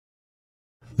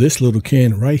This little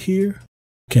can right here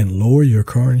can lower your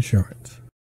car insurance.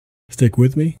 Stick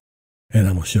with me, and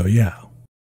I'm going to show you how.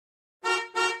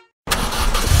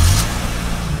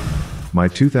 My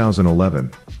 2011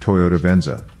 Toyota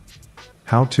Venza.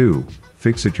 How to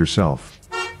fix it yourself.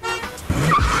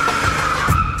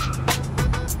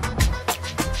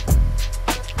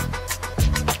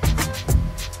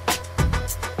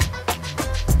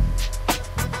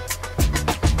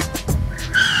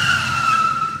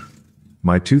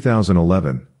 My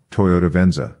 2011 Toyota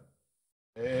Venza.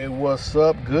 Hey, what's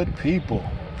up, good people?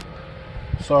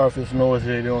 Sorry if it's noisy.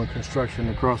 They're doing construction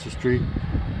across the street,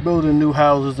 building new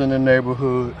houses in the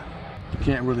neighborhood.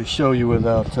 Can't really show you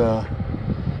without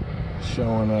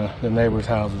showing the neighbors'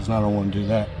 houses, and I don't want to do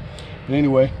that. But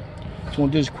anyway, just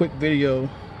want to do this quick video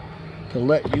to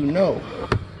let you know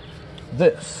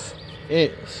this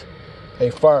is a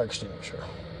fire extinguisher.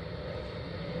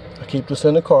 I keep this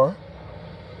in the car.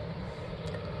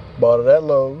 Bought it at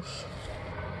Lowe's.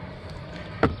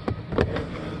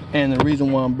 And the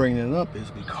reason why I'm bringing it up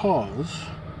is because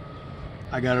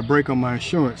I got a break on my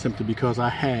insurance simply because I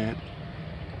had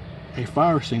a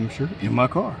fire extinguisher in my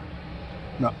car.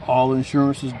 Now, all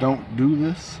insurances don't do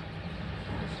this,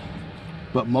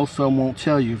 but most of them won't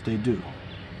tell you if they do.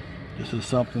 This is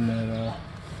something that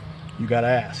you gotta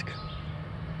ask.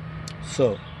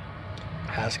 So,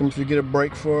 ask them if you get a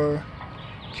break for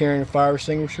carrying a fire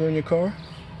extinguisher in your car.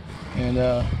 And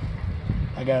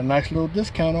I got a nice little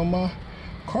discount on my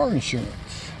car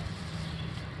insurance.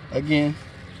 Again,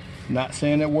 not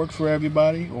saying it works for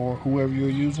everybody or whoever you're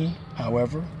using.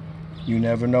 However, you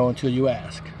never know until you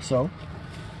ask. So,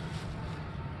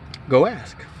 go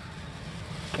ask.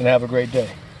 And have a great day.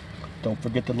 Don't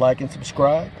forget to like and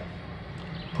subscribe.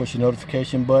 Push the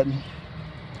notification button.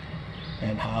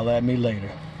 And holler at me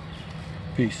later.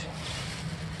 Peace.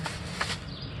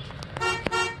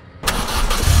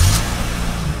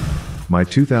 My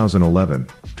 2011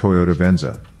 Toyota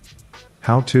Venza.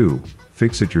 How to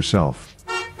fix it yourself.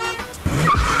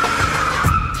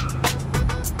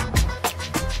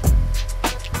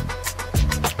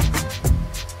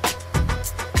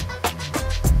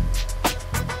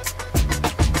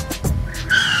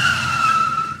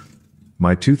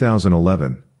 My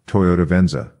 2011 Toyota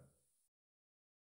Venza.